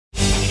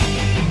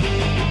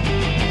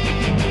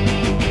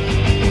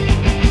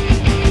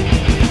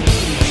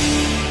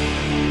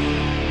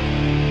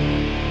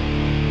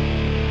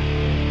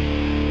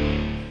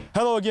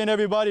Hello again,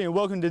 everybody, and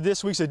welcome to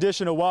this week's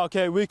edition of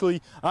Wildcat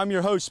Weekly. I'm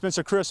your host,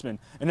 Spencer Chrisman,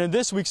 and in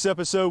this week's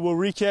episode, we'll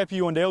recap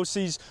you on the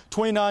LC's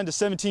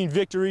 29-17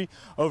 victory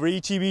over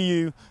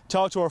ETBU,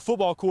 talk to our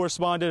football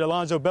correspondent,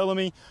 Alonzo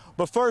Bellamy,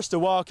 but first, the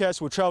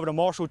Wildcats will travel to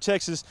Marshall,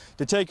 Texas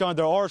to take on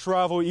their arch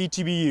rival,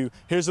 ETBU.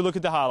 Here's a look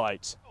at the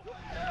highlights.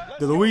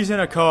 The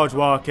Louisiana College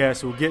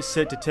Wildcats will get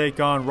set to take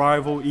on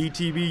rival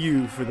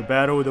ETBU for the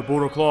Battle of the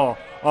Border Claw,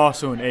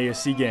 also an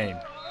ASC game.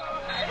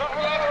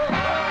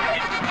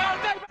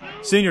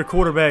 Senior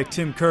quarterback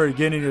Tim Curry,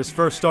 getting his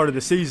first start of the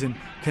season,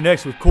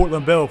 connects with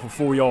Cortland Bell for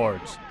 4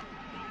 yards.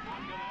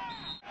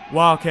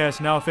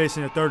 Wildcats now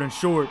facing a 3rd and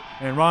short,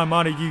 and Ron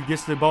Montague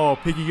gets the ball,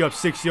 picking up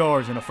 6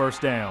 yards and a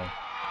first down.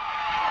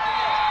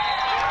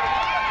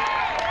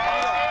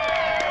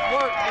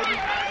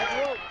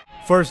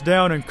 First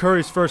down, and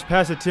Curry's first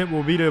pass attempt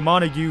will be to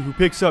Montague, who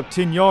picks up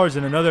 10 yards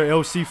and another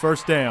LC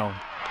first down.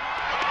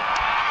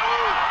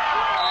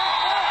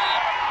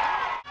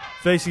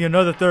 Facing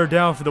another 3rd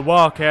down for the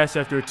Wildcats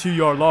after a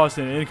 2-yard loss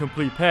and an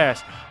incomplete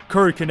pass,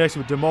 Curry connects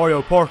with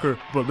DeMario Parker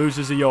but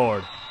loses a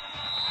yard.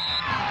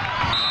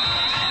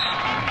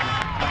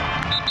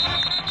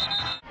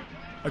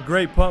 A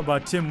great punt by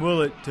Tim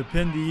Willett to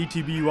pin the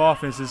ETBU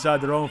offense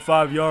inside their own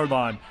 5-yard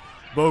line.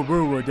 Bo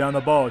Brewer down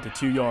the ball at the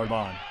 2-yard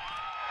line.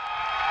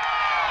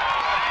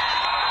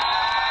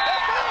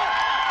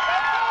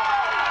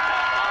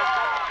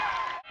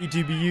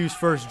 ETBU's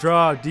first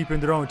drive deep in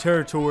their own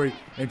territory,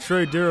 and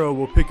Trey Darrow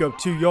will pick up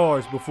 2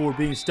 yards before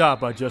being stopped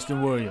by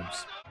Justin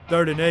Williams.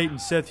 3rd and 8,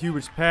 and Seth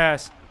Hubert's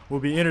pass will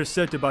be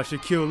intercepted by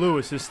Shaquille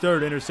Lewis, his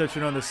 3rd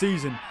interception on the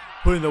season,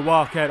 putting the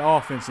Wildcat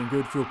offense in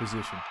good field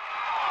position.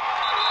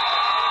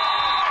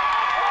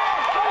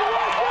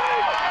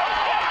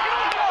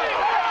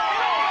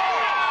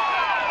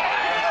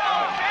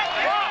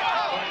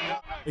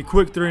 A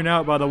quick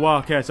 3-and-out by the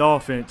Wildcats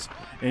offense,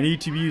 and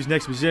ETBU's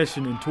next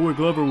possession, and Tory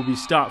Glover will be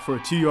stopped for a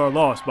 2-yard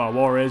loss by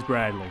Juarez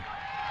Bradley.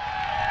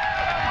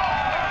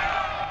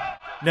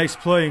 Next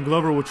play, and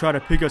Glover will try to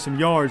pick up some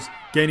yards,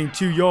 gaining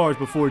 2 yards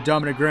before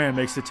Dominic Graham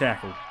makes the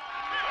tackle.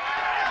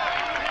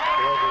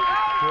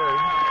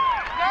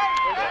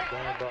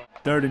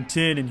 3rd and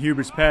 10, and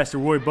Hubert's pass to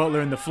Roy Butler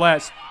in the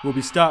flats will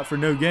be stopped for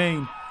no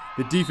gain.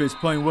 The defense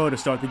playing well to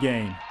start the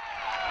game.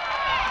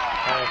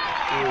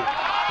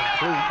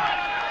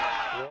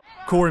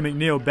 Corey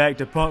McNeil back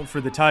to punt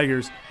for the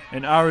Tigers,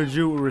 and Ira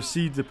Jewett will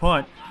receive the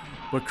punt,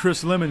 but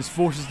Chris Lemons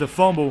forces the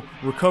fumble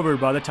recovered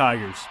by the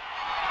Tigers.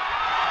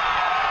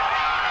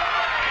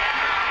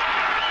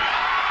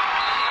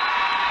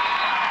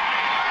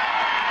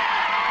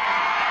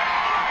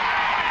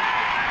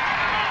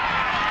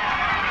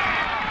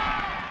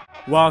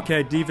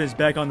 Wildcat defense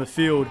back on the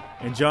field,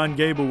 and John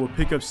Gable will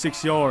pick up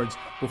 6 yards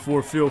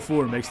before Phil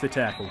Ford makes the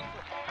tackle.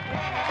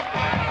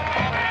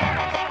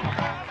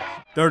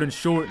 3rd and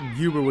short, and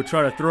Huber will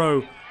try to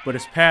throw, but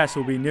his pass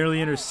will be nearly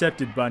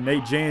intercepted by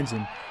Nate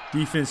Jansen.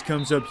 Defense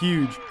comes up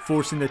huge,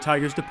 forcing the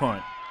Tigers to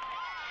punt.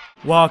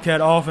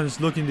 Wildcat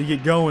offense looking to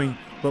get going,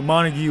 but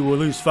Montague will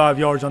lose 5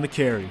 yards on the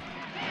carry.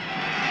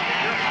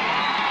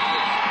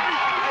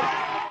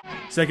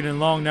 2nd and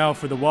long now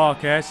for the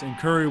Wildcats, and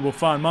Curry will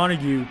find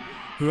Montague,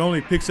 who only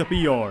picks up a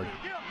yard.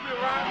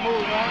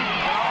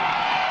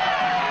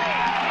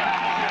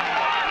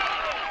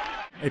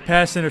 A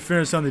pass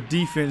interference on the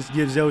defense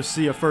gives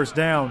LC a first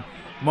down.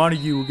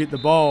 Montague will get the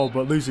ball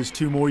but loses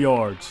 2 more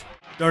yards.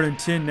 3rd and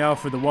 10 now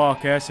for the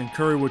Wildcats, and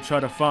Curry will try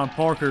to find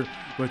Parker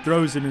but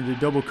throws it into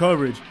double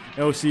coverage.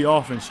 LC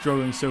offense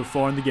struggling so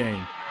far in the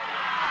game.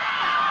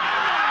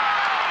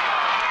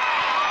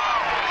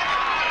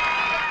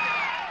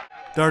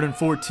 Third and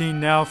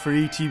 14 now for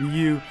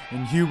ETBU,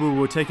 and Huber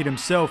will take it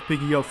himself,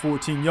 picking up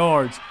 14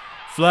 yards.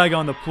 Flag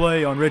on the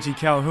play on Reggie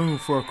Calhoun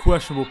for a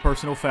questionable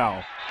personal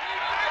foul.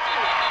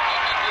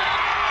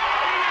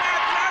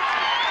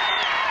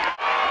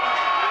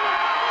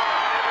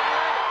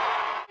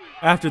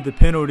 After the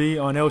penalty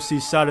on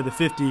LC's side of the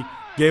 50,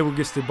 Gable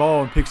gets the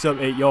ball and picks up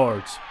 8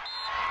 yards.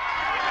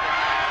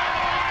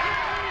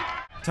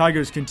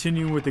 Tigers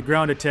continuing with the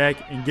ground attack,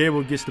 and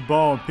Gable gets the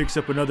ball and picks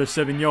up another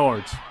 7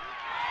 yards.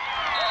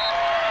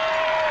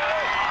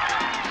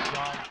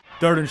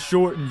 3rd and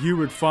short, and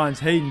Hubert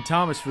finds Hayden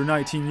Thomas for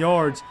 19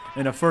 yards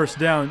and a first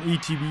down.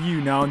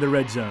 ETBU now in the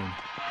red zone.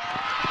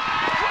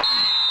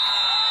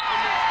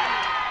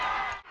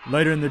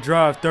 Later in the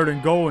drive, 3rd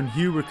and goal, and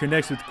Huber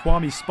connects with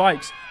Kwame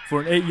Spikes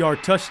for an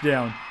 8-yard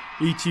touchdown.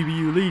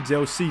 ETBU leads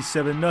LC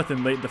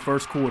 7-0 late in the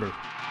first quarter.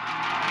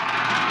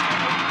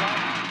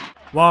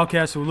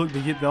 Wildcats will look to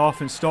get the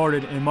offense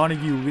started, and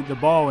Montague will get the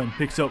ball and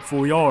picks up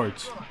 4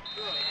 yards.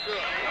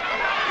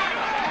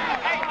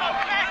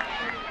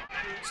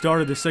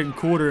 Start of the second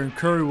quarter, and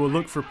Curry will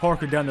look for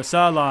Parker down the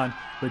sideline,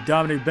 but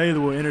Dominic Baylor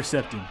will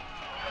intercept him.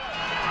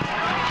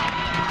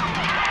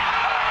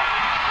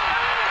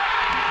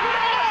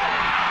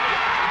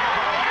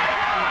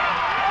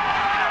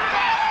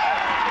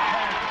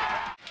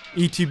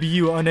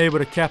 ETBU unable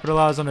to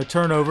capitalize on the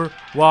turnover.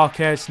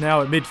 Wildcats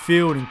now at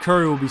midfield, and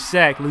Curry will be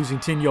sacked, losing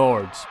 10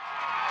 yards.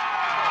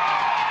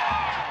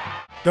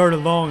 Third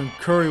and long, and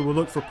Curry will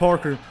look for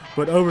Parker,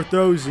 but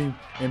overthrows him,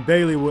 and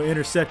Bailey will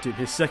intercept it,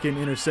 his second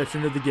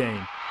interception of the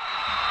game.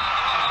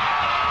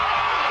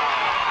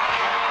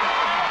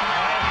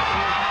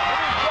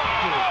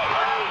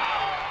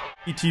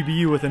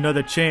 ETBU with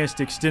another chance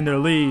to extend their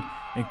lead,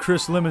 and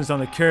Chris Lemons on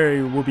the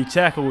carry will be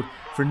tackled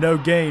for no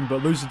gain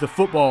but loses the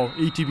football.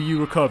 ETBU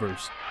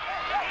recovers.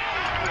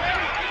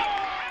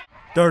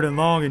 Third and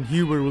long, and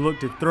Huber will look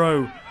to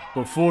throw,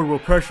 but Ford will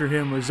pressure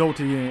him,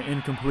 resulting in an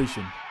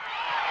incompletion.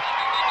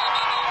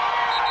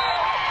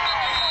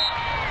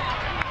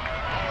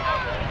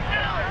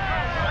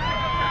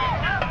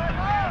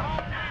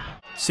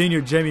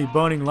 Senior Jamie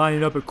Bunning,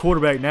 lining up at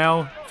quarterback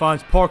now,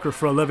 finds Parker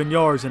for 11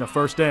 yards and a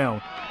first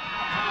down.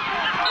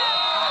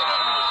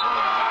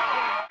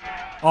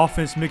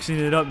 Offense mixing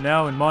it up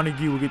now, and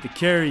Montague will get the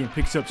carry and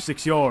picks up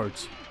 6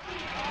 yards.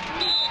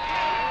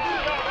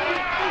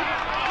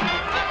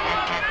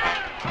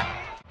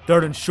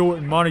 Third and short,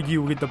 and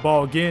Montague will get the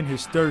ball again,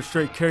 his third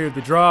straight carry of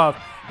the drive,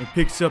 and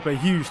picks up a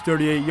huge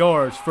 38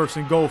 yards, first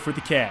and goal for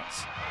the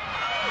Cats.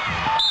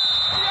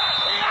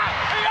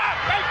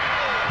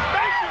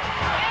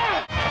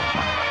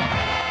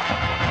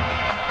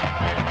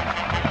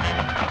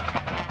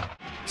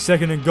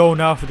 Second and goal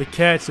now for the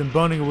Cats, and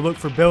Bunning will look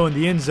for Bell in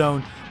the end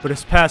zone, but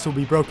his pass will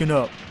be broken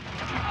up.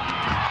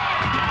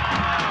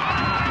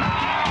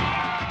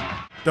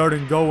 Third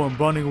and goal, and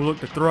Bunning will look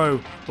to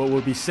throw, but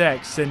will be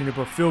sacked, setting up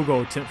a field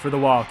goal attempt for the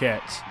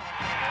Wildcats.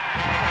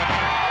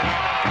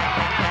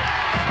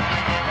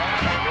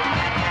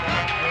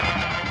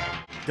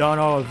 Don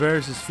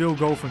Oliveras' field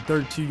goal from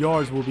 32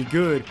 yards will be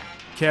good.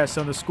 Cats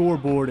on the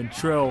scoreboard and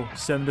trail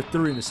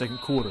 7-3 in the second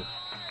quarter.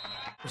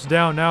 It's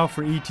down now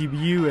for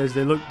ETBU as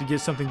they look to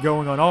get something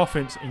going on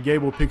offense, and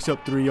Gable picks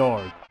up 3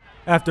 yards.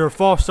 After a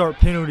false start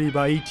penalty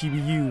by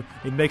ETBU,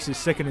 it makes it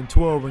 2nd and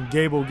 12 when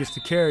Gable gets the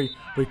carry,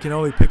 but can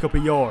only pick up a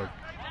yard.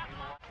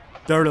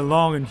 Third and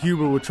long, and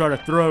Huber will try to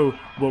throw,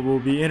 but will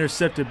be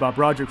intercepted by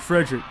Broderick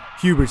Frederick.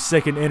 Huber's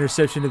second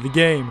interception of the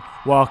game.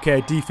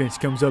 Wildcat defense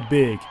comes up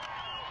big.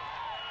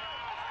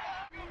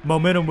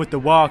 Momentum with the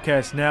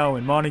Wildcats now,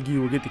 and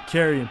Montague will get the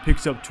carry and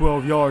picks up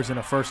 12 yards and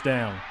a first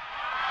down.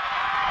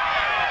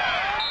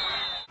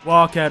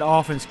 Wildcat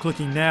offense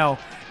clicking now,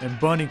 and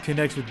Bunning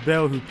connects with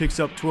Bell, who picks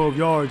up 12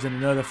 yards and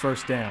another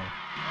first down.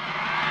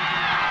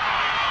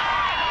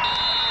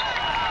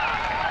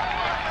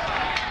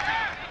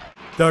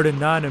 Third and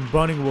 9, and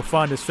Bunning will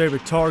find his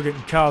favorite target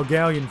in Kyle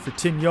Gallion for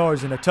 10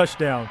 yards and a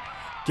touchdown.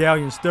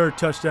 Gallion's third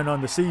touchdown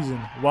on the season.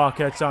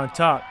 Wildcats on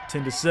top,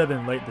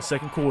 10-7 late in the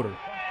second quarter.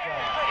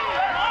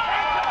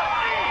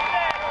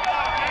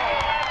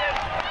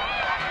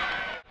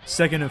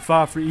 Second and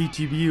 5 for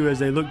ETBU as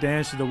they look to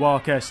answer the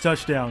Wildcats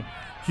touchdown.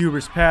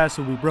 Huber's pass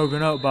will be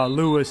broken up by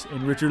Lewis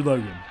and Richard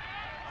Logan.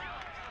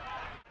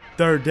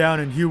 Third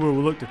down, and Huber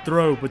will look to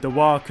throw, but the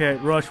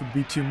Wildcat rush would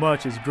be too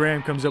much as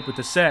Graham comes up with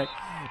the sack.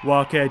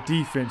 Wildcat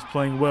defense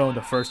playing well in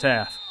the first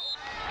half.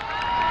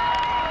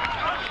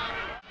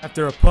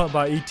 After a punt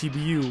by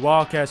ETBU,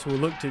 Wildcats will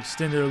look to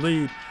extend their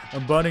lead,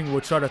 and Bunning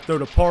will try to throw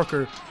to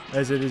Parker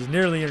as it is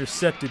nearly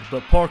intercepted,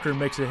 but Parker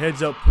makes a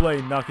heads-up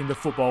play, knocking the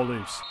football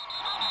loose.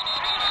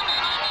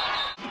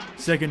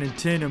 Second and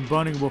 10, and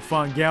Bunning will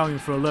find Gallion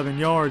for 11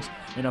 yards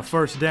and a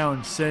first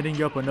down,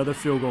 setting up another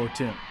field goal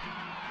attempt.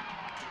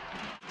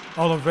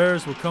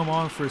 Oliveras will come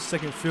on for his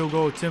second field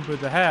goal attempt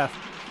of the half.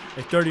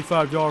 A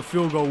 35-yard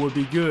field goal would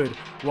be good.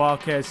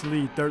 Wildcats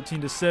lead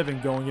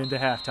 13-7 going into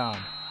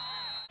halftime.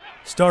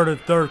 Start of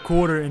the third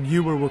quarter, and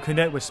Huber will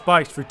connect with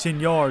Spikes for 10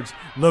 yards.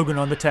 Logan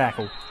on the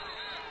tackle.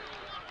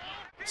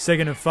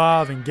 Second and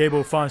 5, and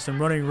Gable finds some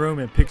running room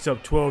and picks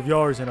up 12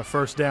 yards and a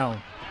first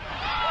down.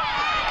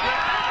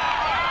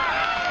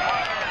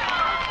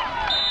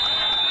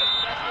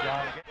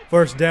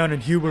 First down,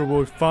 and Huber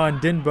will find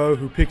Denbo,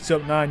 who picks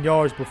up 9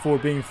 yards before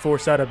being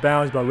forced out of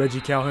bounds by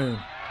Reggie Calhoun.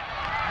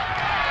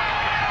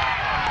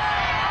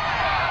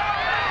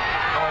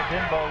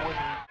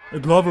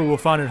 Glover will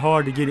find it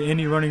hard to get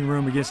any running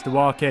room against the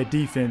Wildcat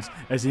defense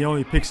as he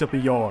only picks up a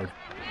yard.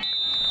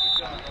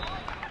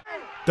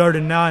 Third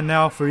and 9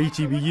 now for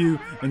ETBU,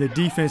 and the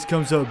defense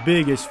comes up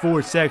big as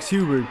Ford sacks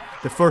Huber,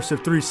 the first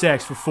of 3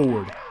 sacks for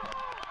Ford.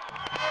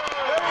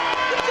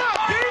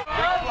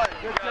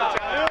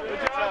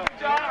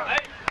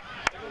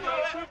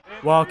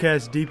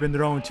 Wildcats deep in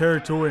their own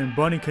territory, and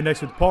Bunning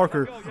connects with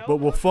Parker,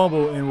 but will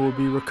fumble and will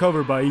be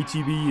recovered by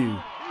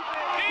ETBU.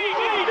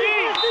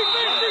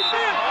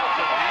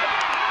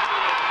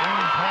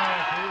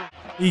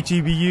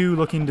 ETBU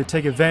looking to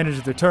take advantage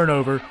of the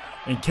turnover,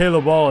 and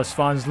Caleb Wallace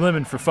finds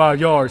Lemon for 5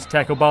 yards,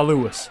 tackled by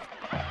Lewis.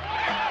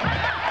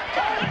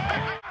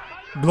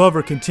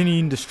 Glover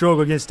continuing to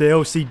struggle against the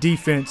LC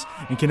defense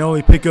and can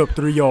only pick up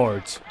 3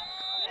 yards.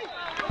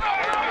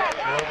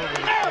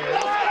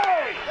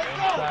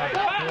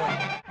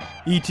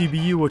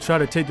 ETBU will try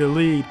to take the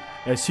lead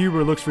as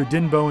Huber looks for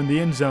Denbo in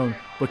the end zone,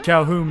 but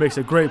Calhoun makes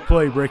a great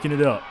play breaking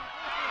it up.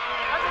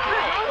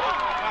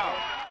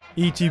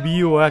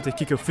 ETBU will have to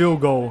kick a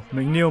field goal.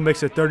 McNeil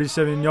makes a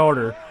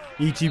 37-yarder.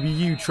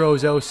 ETBU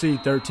trails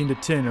LC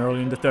 13-10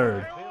 early in the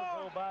third.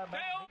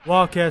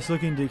 Wildcats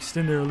looking to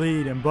extend their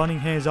lead, and Bunning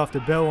hands off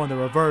to Bell on the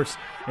reverse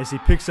as he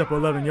picks up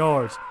 11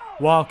 yards.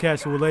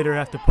 Wildcats will later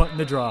have to punt in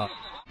the drop.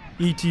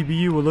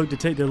 ETBU will look to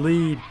take the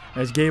lead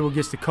as Gable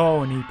gets the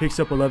call and he picks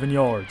up 11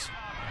 yards.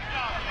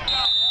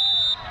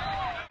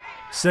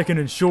 Second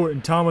and short,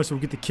 and Thomas will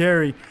get the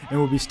carry and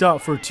will be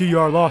stopped for a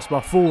 2-yard loss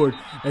by Ford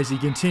as he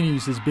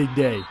continues his big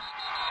day.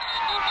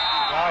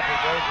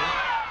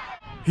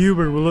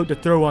 Hubert will look to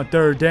throw on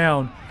third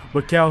down,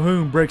 but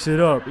Calhoun breaks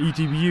it up,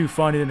 ETBU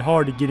finding it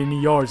hard to get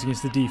any yards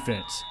against the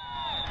defense.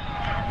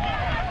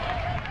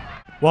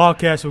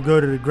 Wildcats will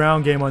go to the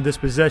ground game on this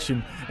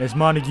possession as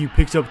Montague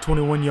picks up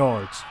 21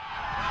 yards.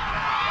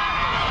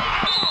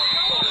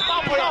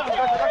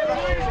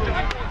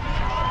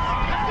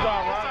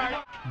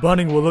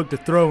 Bunning will look to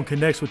throw and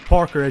connects with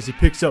Parker as he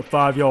picks up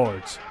 5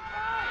 yards.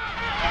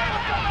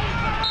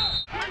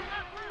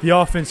 The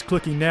offense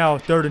clicking now,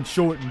 third and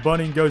short, and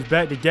Bunning goes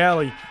back to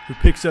Galley, who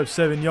picks up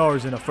 7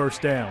 yards and a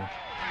first down.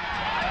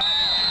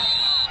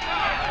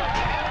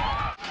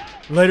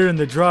 Later in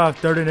the drive,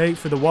 3rd and 8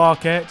 for the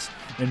Wildcats,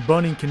 and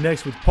Bunning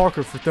connects with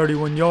Parker for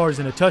 31 yards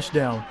and a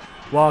touchdown.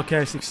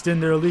 Wildcats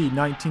extend their lead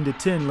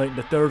 19-10 late in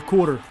the third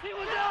quarter.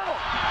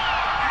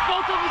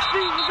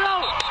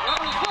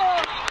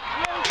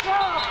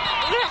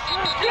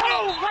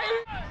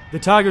 The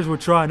Tigers will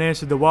try and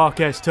answer the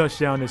Wildcats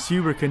touchdown as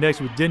Huber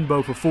connects with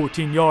Denbo for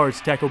 14 yards,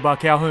 tackled by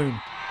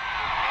Calhoun.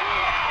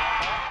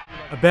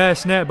 A bad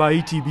snap by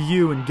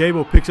ETBU, and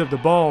Gable picks up the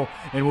ball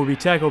and will be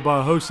tackled by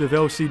a host of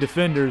LC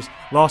defenders,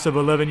 loss of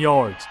 11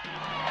 yards.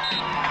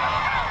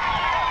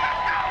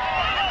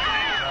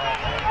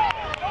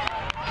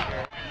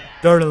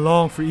 Third and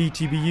long for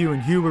ETBU,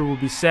 and Huber will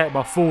be sacked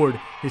by Ford,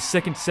 his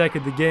second sack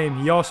of the game.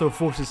 He also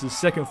forces his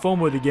second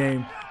fumble of the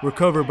game,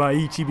 recovered by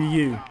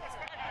ETBU.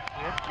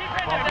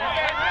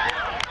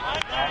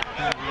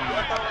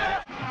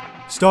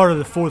 Start of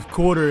the fourth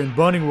quarter, and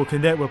Bunning will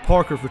connect with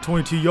Parker for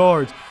 22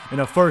 yards and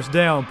a first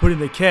down, putting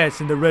the Cats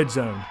in the red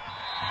zone.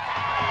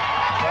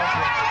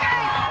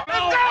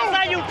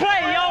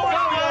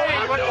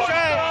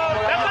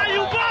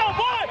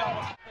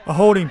 A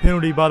holding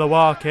penalty by the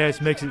Wildcats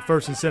makes it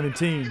 1st and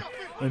 17,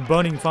 and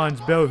Bunning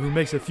finds Bell, who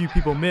makes a few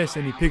people miss,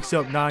 and he picks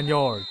up 9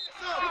 yards.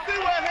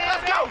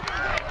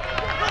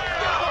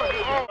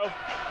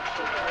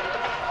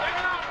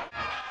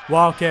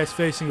 Wildcats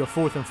facing a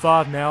 4th and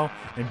 5 now,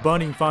 and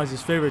Bunning finds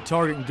his favorite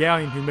target in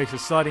Gallion, who makes a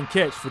sliding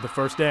catch for the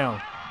first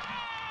down.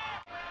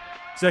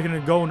 Second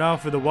and goal now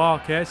for the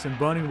Wildcats, and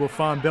Bunning will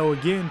find Bell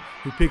again,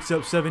 who picks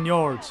up 7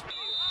 yards.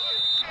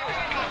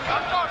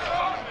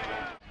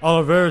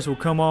 Oliveras will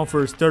come on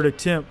for his third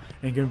attempt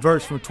and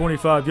converts from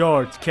 25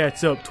 yards,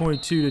 Cats up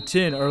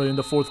 22-10 early in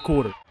the fourth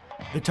quarter.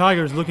 The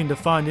Tigers looking to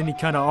find any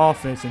kind of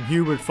offense, and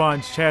Hubert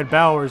finds Chad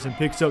Bowers and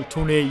picks up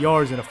 28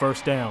 yards and a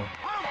first down.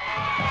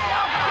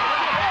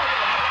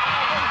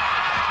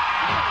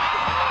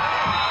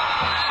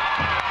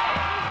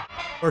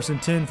 First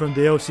and 10 from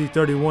the LC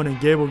 31, and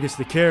Gable gets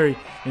the carry,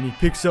 and he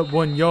picks up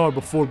 1 yard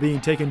before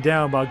being taken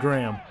down by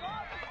Graham.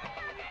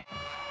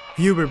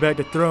 Hubert back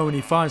to throw, and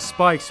he finds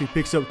Spikes, who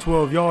picks up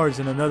 12 yards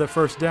and another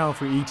first down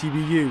for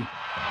ETBU.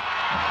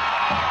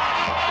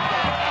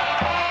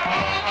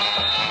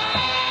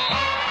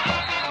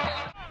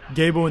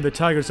 Gable and the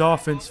Tigers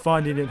offense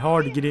finding it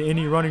hard to get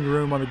any running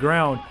room on the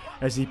ground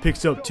as he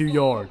picks up 2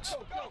 yards.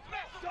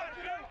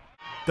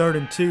 3rd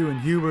and 2,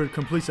 and Hubert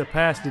completes a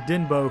pass to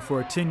Denbo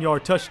for a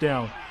 10-yard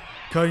touchdown,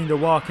 cutting the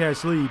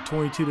Wildcats lead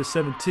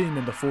 22-17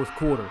 in the fourth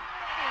quarter.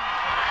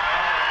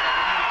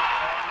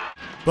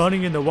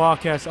 Bunning and the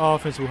Wildcats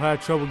offense will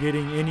have trouble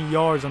getting any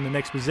yards on the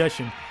next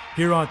possession.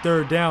 Here on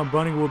 3rd down,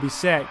 Bunning will be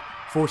sacked,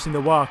 forcing the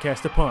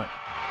Wildcats to punt.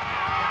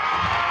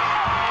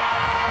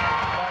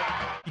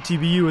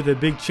 ETBU with a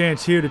big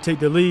chance here to take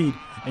the lead,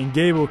 and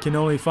Gable can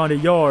only find a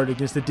yard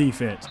against the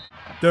defense.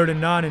 3rd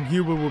and 9, and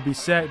Hubert will be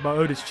sacked by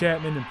Otis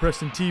Chapman and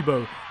Preston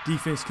Tebow.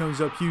 Defense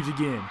comes up huge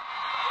again.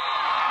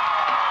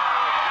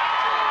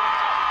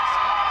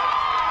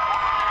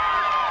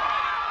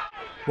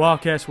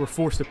 Wildcats were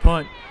forced to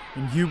punt,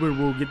 and Hubert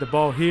will get the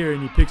ball here,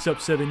 and he picks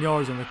up 7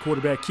 yards on the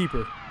quarterback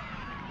keeper.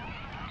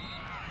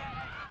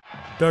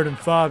 3rd and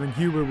 5, and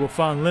Hubert will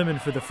find Lemon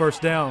for the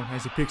first down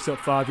as he picks up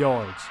 5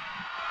 yards.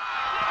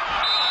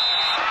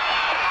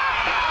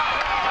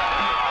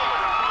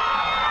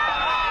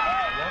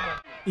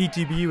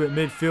 ETBU at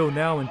midfield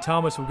now, and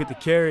Thomas will get the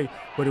carry,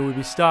 but it will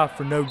be stopped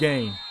for no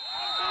gain.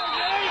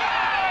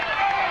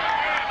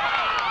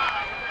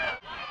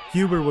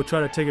 Hubert will try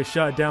to take a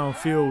shot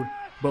downfield,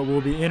 but will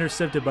be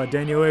intercepted by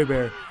Daniel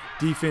Hebert.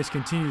 Defense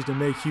continues to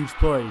make huge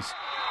plays.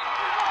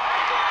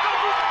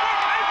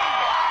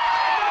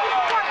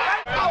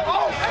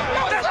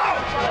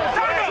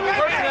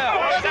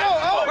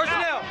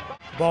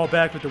 Ball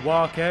back with the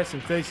Wildcats,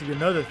 and facing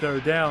another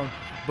 3rd down,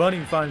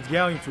 Bunning finds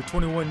Gallion for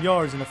 21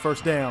 yards and a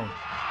first down.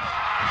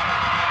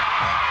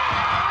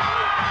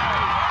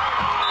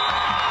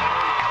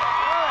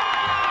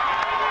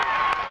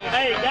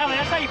 Hey, Gallion,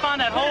 that's how you find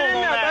that hole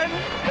on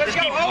that. Just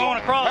keep going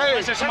across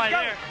unless there's somebody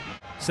there.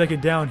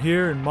 Second down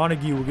here, and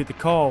Montague will get the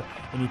call,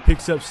 and he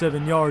picks up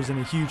 7 yards and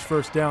a huge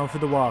first down for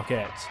the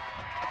Wildcats.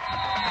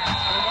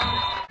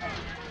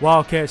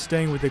 Wildcats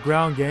staying with the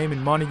ground game,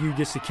 and Montague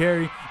gets the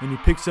carry, and he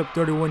picks up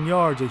 31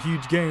 yards, a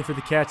huge gain for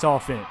the Cats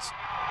offense.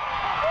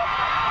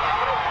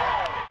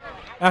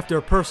 After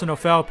a personal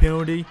foul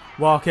penalty,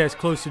 Wildcats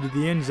closer to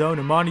the end zone,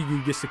 and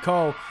Montague gets the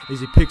call as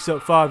he picks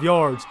up 5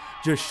 yards,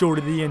 just short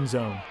of the end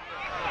zone.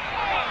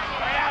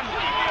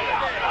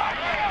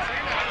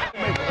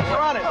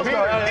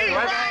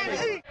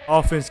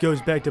 Offense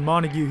goes back to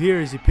Montague here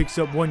as he picks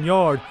up 1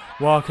 yard.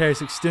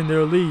 Wildcats extend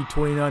their lead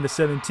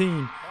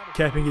 29-17,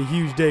 capping a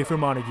huge day for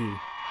Montague.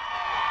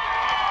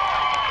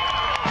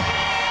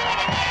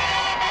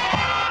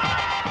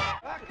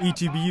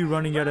 ETBU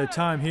running out of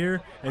time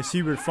here as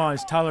Hubert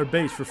finds Tyler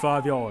Bates for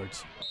 5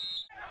 yards.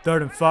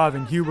 3rd and 5,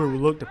 and Hubert will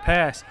look to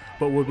pass,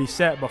 but will be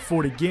sacked by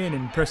Ford again,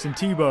 and Preston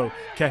Tebow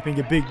capping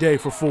a big day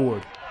for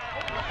Ford.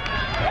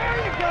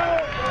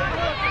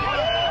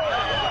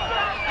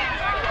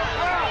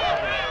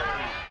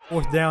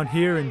 4th down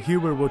here, and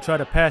Hubert will try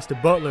to pass to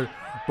Butler,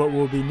 but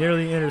will be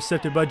nearly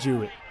intercepted by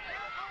Jewett.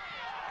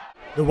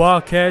 The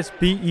Wildcats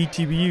beat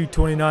ETBU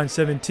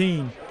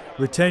 29-17,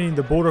 retaining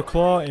the Border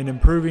Claw and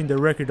improving their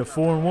record to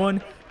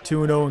 4-1,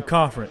 2-0 in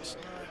conference.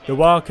 The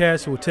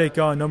Wildcats will take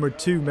on number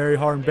 2 Mary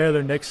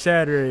Hardin-Baylor next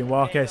Saturday in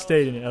Wildcat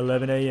Stadium at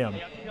 11 a.m.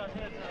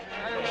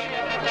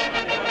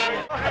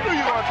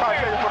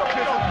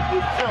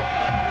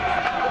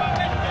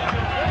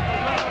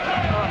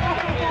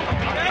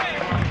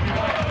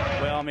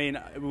 Well, I mean,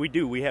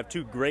 we have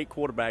 2 great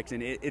quarterbacks,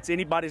 and it's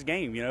anybody's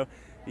game, you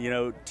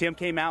know. Tim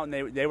came out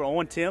and they were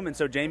on Tim, and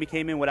so Jamie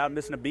came in without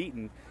missing a beat,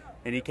 and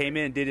he came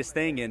in and did his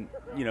thing, and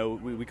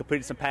we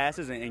completed some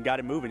passes and got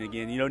it moving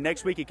again.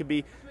 Next week it could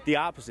be the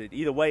opposite.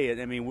 Either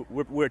way, I mean,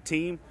 we're a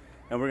team,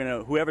 and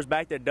whoever's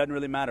back there, doesn't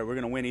really matter. We're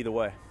gonna win either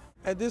way.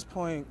 At this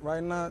point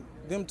right now,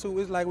 them two,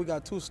 it's like we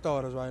got 2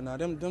 starters right now.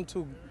 Them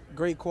 2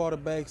 great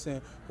quarterbacks,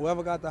 and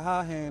whoever got the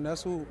high hand,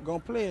 that's who gonna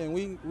play, and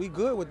we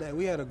good with that.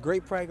 We had a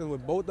great practice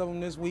with both of them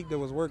this week. That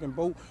was working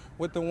both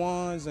with the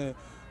ones, and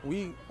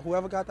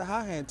whoever got the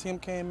high hand. Tim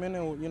came in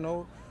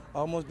and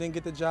almost didn't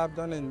get the job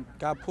done and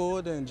got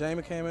pulled, and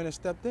Jamie came in and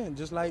stepped in.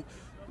 Just like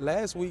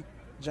last week,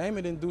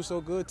 Jamie didn't do so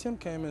good, Tim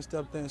came in and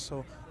stepped in.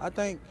 So I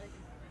think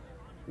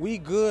we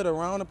good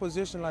around the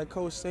position, like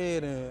Coach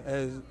said,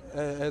 and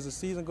as the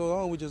season goes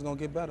on, we just gonna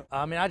get better.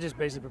 I mean, I just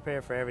basically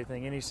prepare for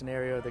everything, any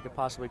scenario that could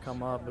possibly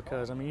come up,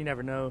 because I mean, you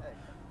never know.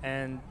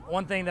 And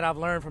one thing that I've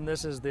learned from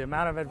this is the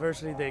amount of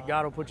adversity that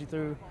God will put you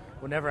through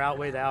will never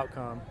outweigh the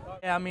outcome.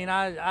 Yeah, I mean,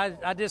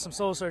 I did some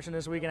soul searching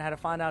this week and had to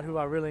find out who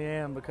I really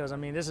am, because I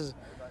mean, this is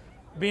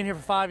being here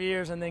for 5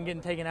 years and then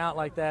getting taken out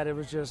like that. It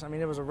was just, I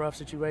mean, it was a rough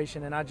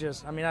situation, and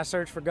I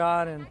searched for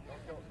God,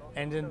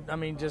 and then, I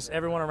mean, just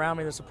everyone around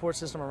me, the support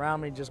system around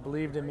me just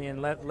believed in me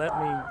and let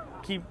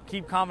me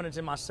keep confidence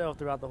in myself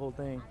throughout the whole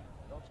thing.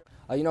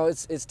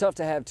 It's tough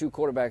to have 2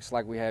 quarterbacks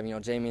like we have,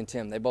 Jamie and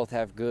Tim. They both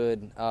have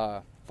good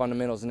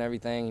fundamentals and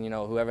everything.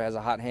 Whoever has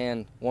a hot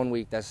hand one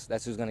week, that's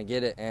who's going to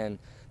get it. And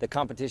the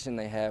competition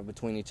they have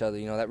between each other,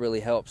 that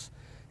really helps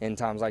in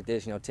times like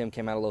this. Tim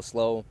came out a little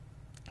slow.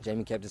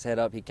 Jamie kept his head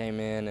up. He came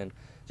in and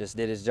just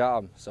did his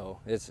job. So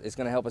it's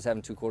going to help us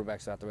having 2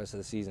 quarterbacks throughout the rest of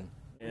the season.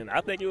 And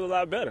I think it was a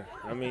lot better.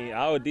 I mean,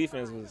 our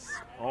defense was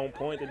on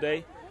point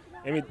today.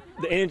 I mean,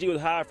 the energy was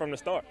high from the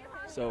start.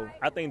 So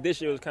I think this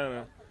year was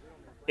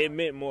it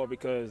meant more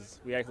because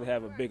we actually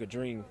have a bigger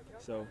dream.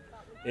 So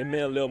it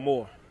meant a little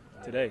more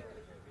today.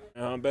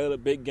 Baylor,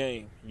 big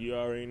game. You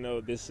already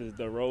know this is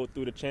the road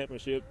through the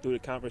championship, through the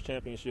conference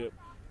championship.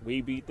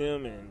 We beat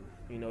them, and,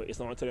 it's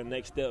on to the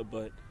next step.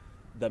 But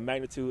the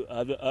magnitude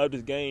of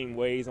this game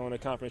weighs on the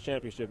conference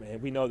championship.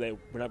 And we know that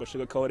we're not going to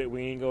sugarcoat it.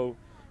 We ain't going to,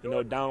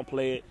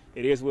 downplay it.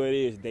 It is what it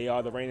is. They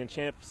are the reigning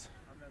champs.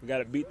 We got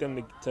to beat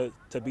them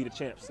to be the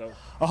champs. So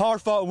a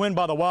hard-fought win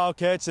by the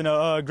Wildcats, and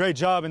a great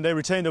job, and they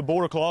retained the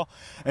Border Claw.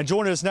 And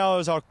joining us now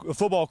is our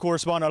football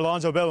correspondent,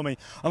 Alonzo Bellamy.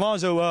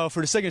 Alonzo, for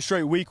the 2nd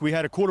straight week, we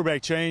had a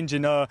quarterback change,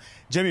 and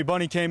Jamie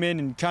Bunny came in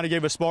and kind of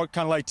gave a spark,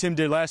 kind of like Tim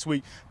did last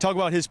week. Talk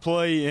about his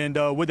play and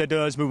what that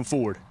does moving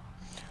forward.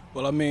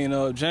 Well, I mean,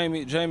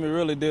 Jamie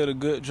really did a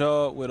good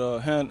job with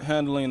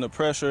handling the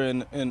pressure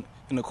and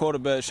the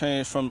quarterback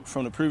change from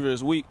the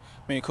previous week.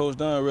 I mean, Coach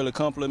Dunn really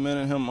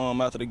complimented him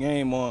after the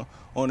game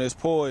on his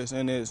poise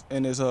and his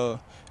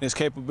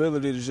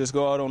capability to just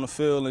go out on the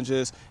field and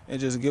just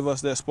give us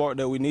that spark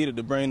that we needed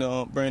to bring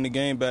the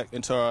game back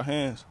into our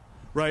hands.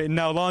 Right, and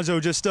now Alonzo,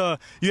 just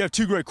you have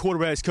 2 great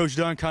quarterbacks. Coach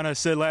Dunn kind of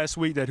said last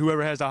week that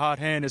whoever has a hot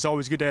hand, it's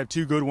always good to have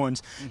 2 good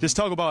ones. Mm-hmm. Just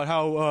talk about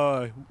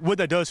how what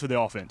that does for the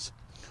offense.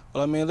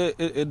 Well, I mean,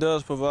 it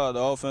does provide the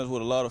offense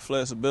with a lot of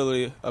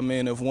flexibility. I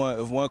mean, if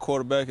one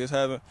quarterback is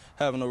having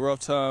a rough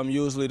time,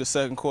 usually the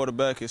second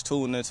quarterback is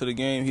tuning into the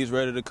game. He's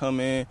ready to come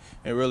in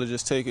and really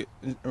just take it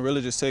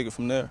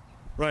from there.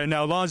 Right,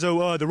 now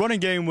Alonzo, the running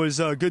game was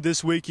good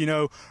this week.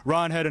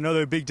 Ryan had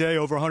another big day,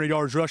 over 100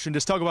 yards rushing.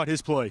 Just talk about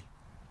his play.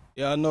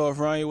 Yeah, I know if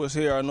Ryan was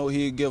here, I know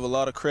he'd give a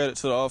lot of credit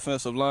to the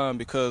offensive line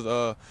because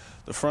the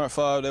front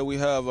five that we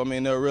have, I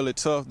mean, they're really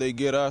tough. They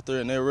get out there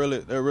and they're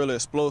really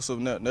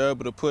explosive. And they're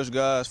able to push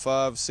guys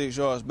 5-6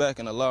 yards back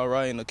and allow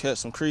Ryan to catch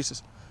some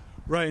creases.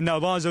 Right. Now,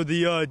 Alonzo,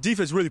 the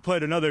defense really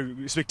played another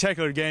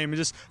spectacular game. And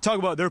just talk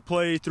about their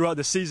play throughout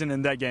the season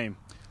in that game.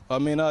 I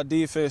mean, our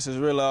defense is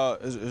really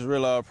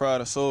our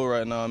pride and soul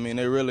right now. I mean,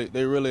 they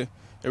really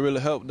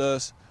helped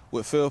us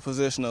with field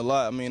position a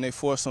lot. I mean, they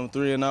forced some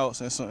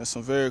 3-and-outs in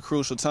some very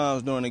crucial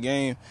times during the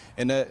game,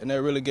 and that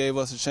really gave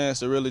us a chance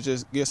to really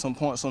just get some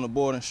points on the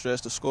board and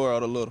stretch the score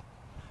out a little.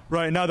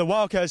 Right. Now the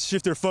Wildcats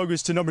shift their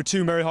focus to number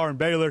 2,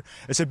 Hardin-Baylor.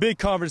 It's a big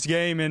conference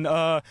game, and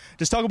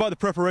just talk about the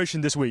preparation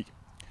this week.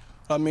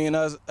 I mean,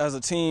 as a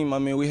team, I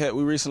mean,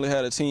 we recently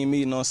had a team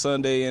meeting on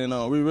Sunday,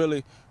 and we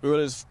really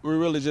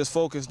just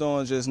focused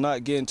on just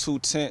not getting too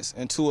tense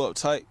and too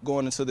uptight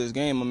going into this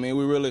game. I mean,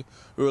 we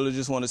really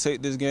just want to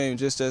take this game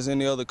just as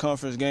any other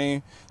conference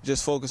game,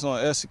 just focus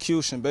on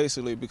execution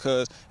basically,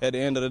 because at the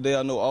end of the day,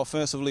 I know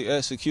offensively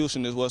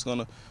execution is what's going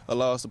to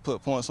allow us to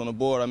put points on the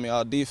board. I mean,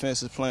 our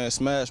defense is playing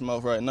smash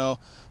mouth right now,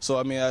 so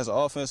I mean, as an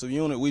offensive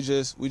unit, we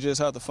just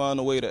have to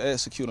find a way to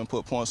execute and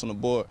put points on the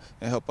board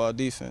and help our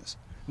defense.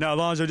 Now,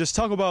 Alonzo, just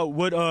talk about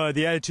what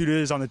the attitude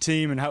is on the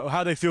team and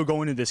how they feel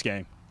going into this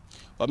game.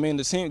 I mean,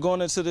 the team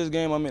going into this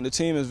game, I mean, the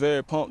team is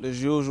very pumped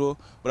as usual,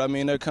 but I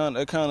mean, they're kind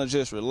of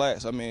just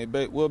relaxed. I mean,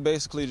 we'll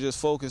basically just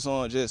focus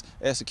on just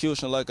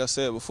execution, like I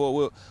said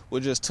before. We're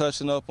just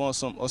touching up on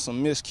some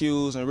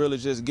miscues and really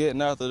just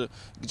getting after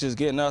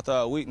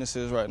our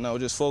weaknesses right now. We're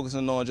just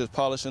focusing on just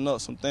polishing up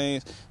some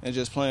things and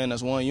just playing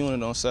as one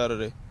unit on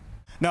Saturday.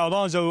 Now,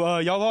 Alonzo,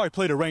 y'all already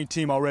played a ranked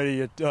team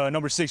already at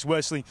number 6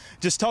 Wesley.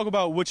 Just talk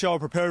about what y'all are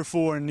prepared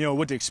for and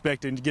what to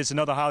expect against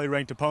another highly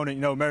ranked opponent.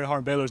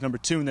 Hardin-Baylor is number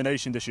 2 in the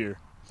nation this year.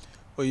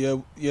 Well, yeah,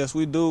 yes,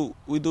 we do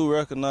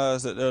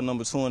recognize that they're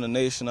number 2 in the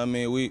nation. I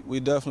mean, we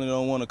definitely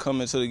don't want to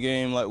come into the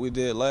game like we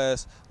did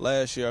last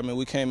year. I mean,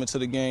 we came into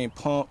the game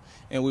pumped,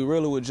 and we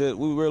really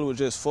would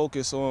just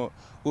focus on.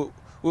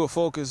 We'll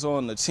focus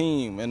on the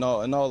team and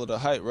all of the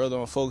hype rather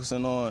than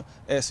focusing on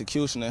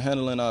execution and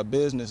handling our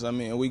business. I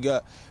mean, we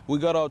got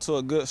off to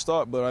a good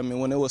start, but I mean,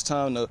 when it was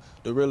time to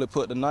really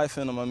put the knife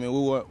in them, I mean,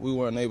 we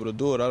weren't able to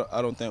do it.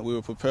 I don't think we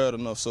were prepared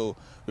enough. So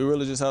we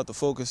really just have to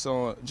focus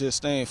on just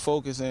staying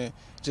focused and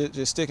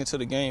just sticking to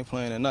the game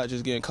plan and not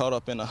just getting caught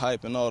up in the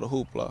hype and all the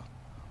hoopla.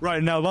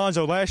 Right. Now,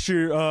 Alonzo, last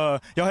year y'all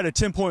had a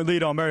 10-point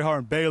lead on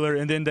Hardin-Baylor,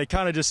 and then they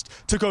kind of just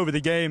took over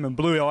the game and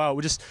blew y'all out.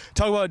 We just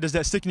talk about, does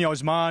that stick in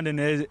y'all's mind,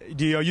 and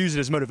do y'all use it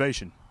as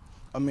motivation?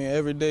 I mean,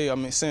 every day. I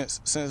mean,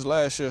 since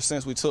last year,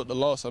 since we took the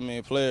loss, I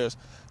mean, players,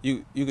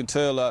 you can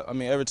tell. I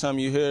mean, every time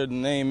you hear the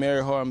name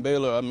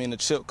Hardin-Baylor, I mean, the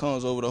chip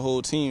comes over the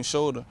whole team's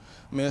shoulder.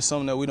 I mean, it's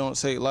something that we don't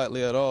take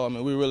lightly at all. I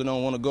mean, we really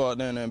don't want to go out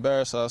there and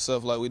embarrass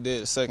ourselves like we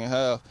did the second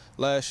half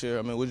last year.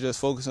 I mean, we're just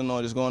focusing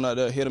on just going out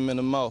there, hit them in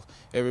the mouth.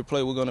 Every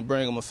play, we're going to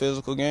bring them a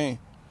physical game.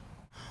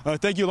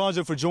 Thank you,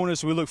 Alonzo, for joining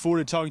us. We look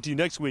forward to talking to you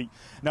next week.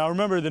 Now,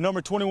 remember, the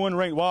number 21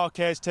 ranked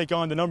Wildcats take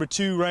on the number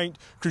 2 ranked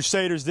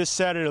Crusaders this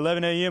Saturday at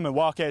 11 a.m. at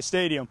Wildcat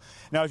Stadium.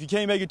 Now, if you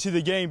can't make it to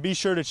the game, be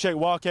sure to check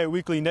Wildcat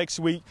Weekly next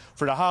week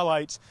for the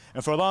highlights.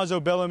 And for Alonzo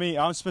Bellamy,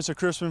 I'm Spencer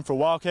Chrisman for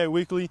Wildcat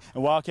Weekly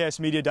and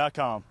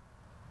WildcatsMedia.com.